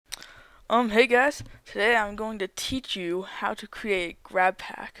Hey guys, today I'm going to teach you how to create a grab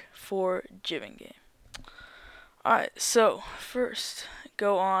pack for Jibbingame. Alright, so first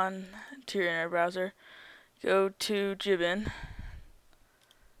go on to your internet browser, go to Jibbin,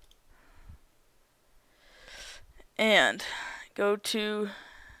 and go to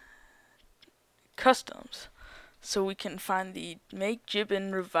Customs so we can find the Make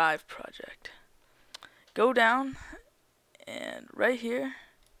Jibbin Revive project. Go down and right here,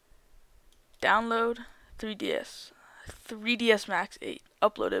 download 3DS Max 8,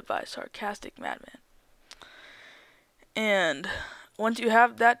 uploaded by Sarcastic Madman. And once you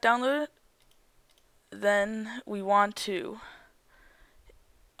have that downloaded, then we want to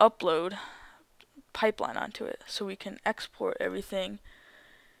upload pipeline onto it so we can export everything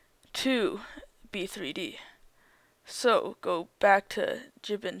to B3D. So go back to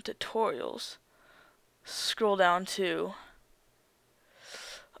Jibbin tutorials, scroll down to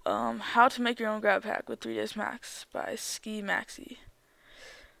how to make your own grab pack with 3ds Max by Ski Maxi.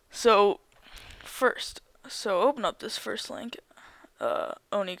 So open up this first link,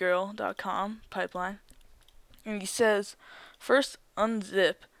 onigirl.com pipeline, and he says first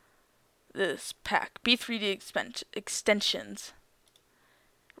unzip this pack, B3D extensions,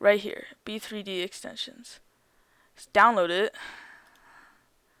 right here, B3D extensions. Just download it,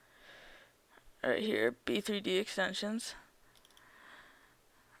 right here, B3D extensions,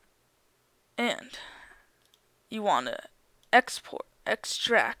 and you want to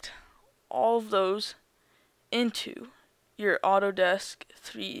extract all of those into your Autodesk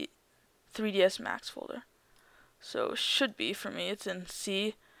 3ds Max folder. So should be, for me, it's in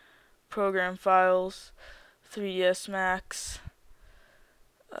C, Program Files, 3ds Max,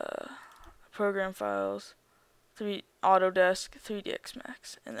 Program Files, Autodesk 3ds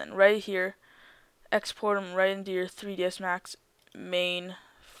Max, and then right here, export them right into your 3ds Max main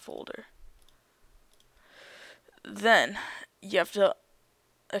folder. Then you have to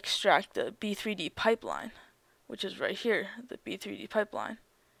extract the B3D pipeline, which is right here, the B3D pipeline,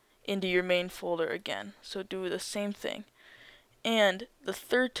 into your main folder again. So do the same thing. And the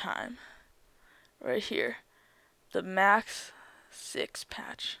third time, right here, the Max 6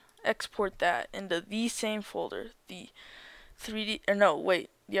 patch. Export that into the same folder, the 3D, or no, wait,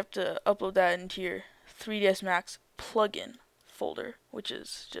 you have to upload that into your 3ds Max plugin folder, which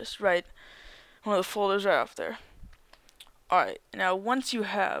is just right, one of the folders right up there. Alright, now once you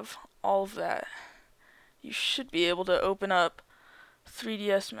have all of that, you should be able to open up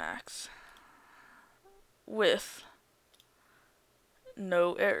 3ds Max with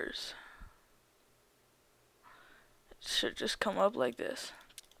no errors. It should just come up like this.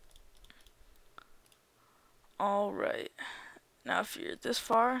 Alright, now if you're this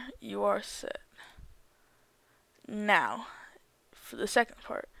far, you are set. Now, for the second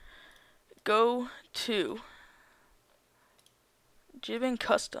part, go to Jibbin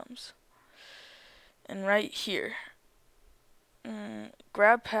Customs, and right here,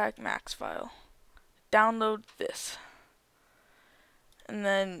 grab pack max file, download this, and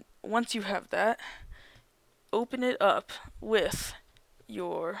then once you have that, open it up with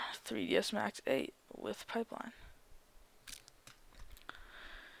your 3ds Max 8 with pipeline,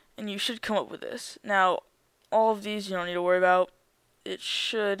 and you should come up with this. Now all of these you don't need to worry about. It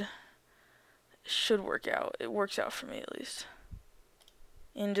should work out. It works out for me at least.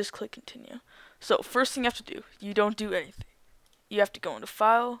 And just click continue. So first thing you have to do, you don't do anything. You have to go into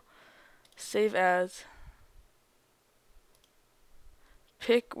File, Save As,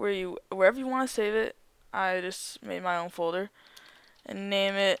 pick wherever you want to save it. I just made my own folder, and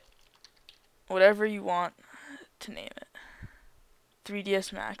name it whatever you want to name it.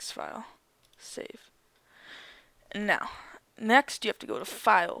 3ds Max file, save. And now, next you have to go to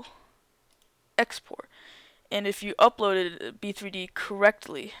File, Export. And if you uploaded B3D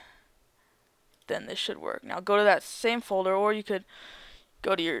correctly, then this should work. Now go to that same folder, or you could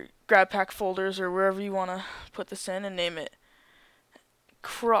go to your grab pack folders or wherever you want to put this in, and name it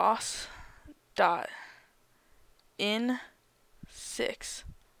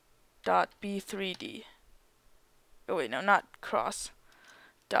cross.in6.b3d. Oh wait, no, not cross.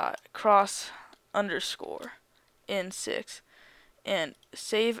 Cross underscore in6, and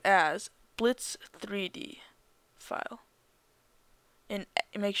save as blitz 3D file. And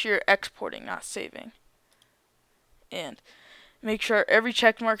make sure you're exporting, not saving. And make sure every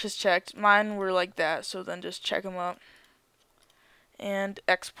check mark is checked. Mine were like that, so then just check them up. And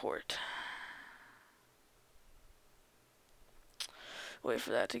export. Wait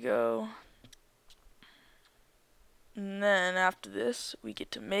for that to go. And then after this, we get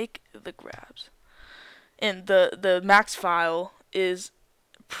to make the grabs. And the max file is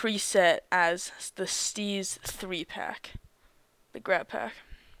preset as the Steez 3-pack, the grab pack.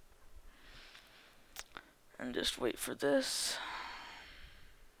 And just wait for this.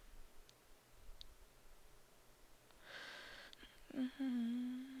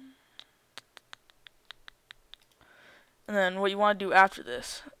 And then what you want to do after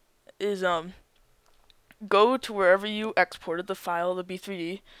this is go to wherever you exported the file, the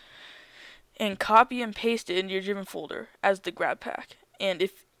B3D, and copy and paste it into your Jibbingame folder as the grab pack. And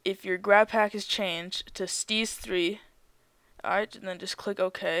if your grab pack is changed to Steez 3, alright, and then just click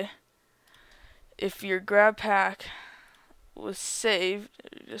OK. If your grab pack was saved,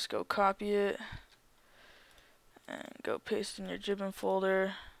 just go copy it and go paste in your Jibbingame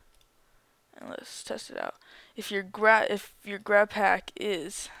folder, and let's test it out. If your grab pack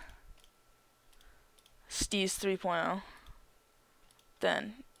is Steez 3.0,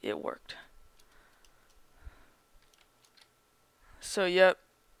 then it worked. So yep,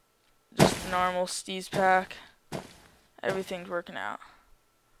 just a normal Steez pack. Everything's working out.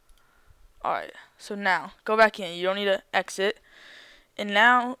 Alright, so now go back in. You don't need to exit. And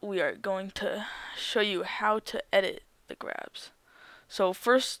now we are going to show you how to edit the grabs. So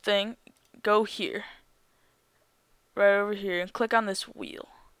first thing, go here, right over here, and click on this wheel.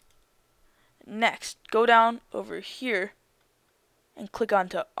 Next, go down over here and click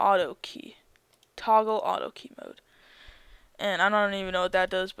onto auto key, toggle auto key mode. And I don't even know what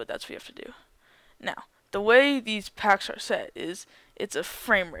that does, but that's what you have to do. Now, the way these packs are set is it's a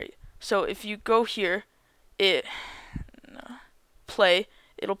frame rate. So if you go here, it'll play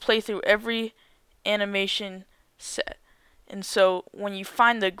through every animation set. And so when you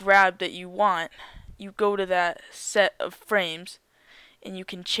find the grab that you want, you go to that set of frames and you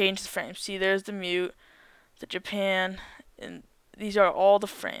can change the frames. See, there's the mute, the Japan, and these are all the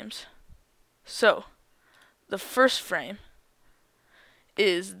frames. So the first frame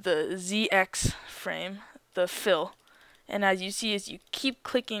is the ZX frame, the fill. And as you see, as you keep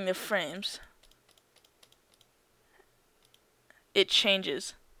clicking the frames, it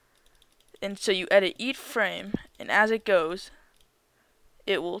changes. And so you edit each frame, and as it goes,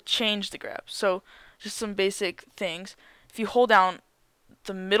 it will change the grab. So just some basic things. If you hold down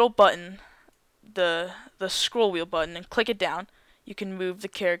the middle button, the scroll wheel button, and click it down, you can move the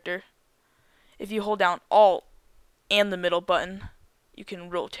character. If you hold down Alt and the middle button, you can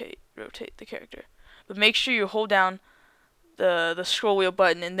rotate the character. But make sure you hold down the scroll wheel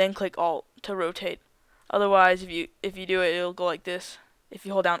button and then click Alt to rotate. Otherwise, if you do it, it'll go like this. If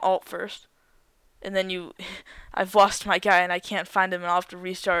you hold down Alt first, and then I've lost my guy and I can't find him, and I'll have to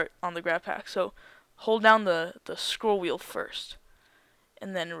restart on the grab pack. So hold down the scroll wheel first,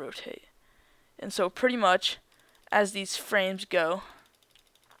 and then rotate. And so pretty much, as these frames go,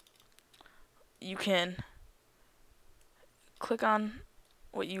 you can click on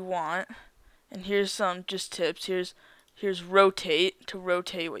what you want, and here's some just tips. Here's rotate to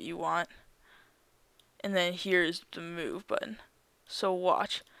rotate what you want, and then here's the move button. So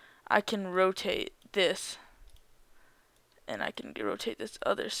watch, I can rotate this, and I can rotate this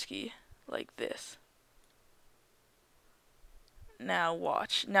other ski like this. Now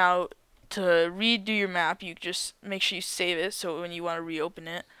watch. Now to redo your map, you just make sure you save it, so when you want to reopen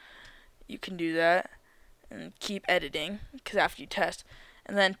it, you can do that and keep editing, because after you test,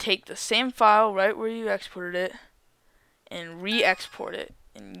 and then take the same file right where you exported it and re-export it.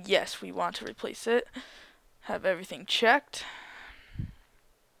 And yes, we want to replace it. Have everything checked,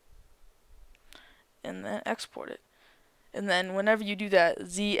 and then export it. And then whenever you do that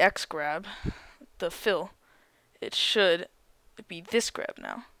ZX grab, the fill, it should be this grab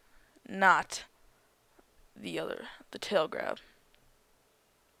now, not the tail grab.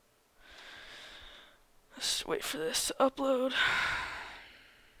 Let's wait for this to upload.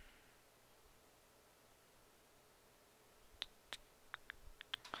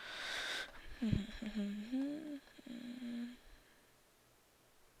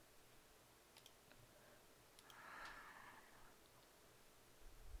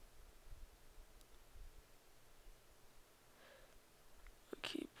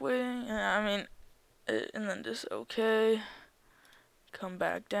 Keep waiting. And then just OK. Come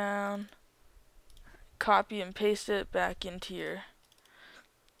back down. Copy and paste it back into your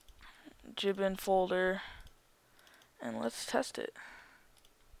Jibbingame folder, and let's test it.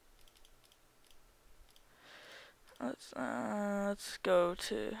 Let's go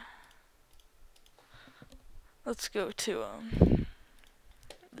to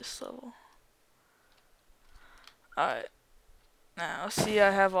this level. Alright, now see, I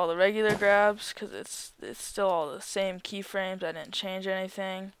have all the regular grabs because it's still all the same keyframes. I didn't change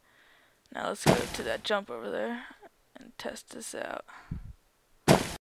anything. Now let's go to that jump over there and test this out.